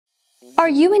Are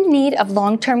you in need of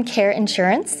long-term care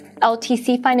insurance?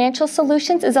 LTC Financial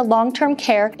Solutions is a long-term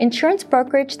care insurance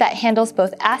brokerage that handles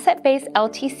both asset-based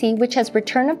LTC, which has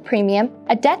return of premium,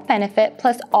 a death benefit,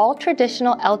 plus all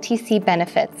traditional LTC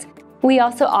benefits. We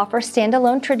also offer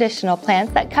standalone traditional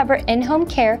plans that cover in-home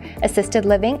care, assisted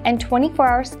living, and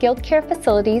 24-hour skilled care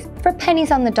facilities for pennies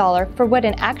on the dollar for what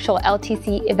an actual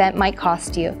LTC event might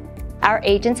cost you. Our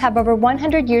agents have over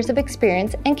 100 years of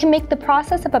experience and can make the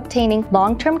process of obtaining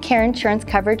long-term care insurance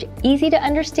coverage easy to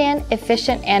understand,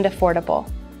 efficient, and affordable.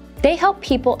 They help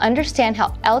people understand how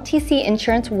LTC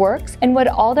insurance works and what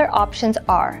all their options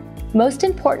are. Most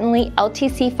importantly,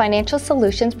 LTC Financial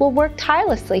Solutions will work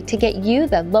tirelessly to get you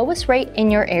the lowest rate in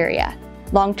your area.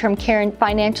 Long-Term Care and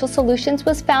Financial Solutions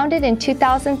was founded in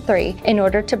 2003 in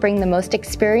order to bring the most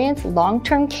experienced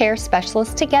long-term care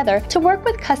specialists together to work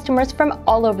with customers from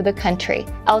all over the country.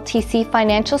 LTC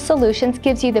Financial Solutions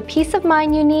gives you the peace of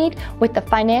mind you need with the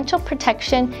financial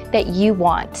protection that you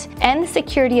want and the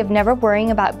security of never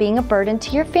worrying about being a burden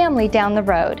to your family down the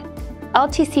road.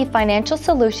 LTC Financial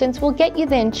Solutions will get you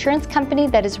the insurance company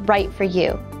that is right for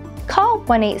you. Call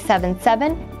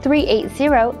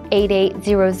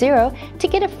 1-877-380-8800 to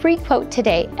get a free quote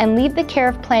today and leave the care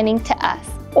of planning to us,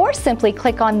 or simply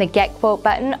click on the Get Quote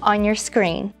button on your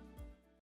screen.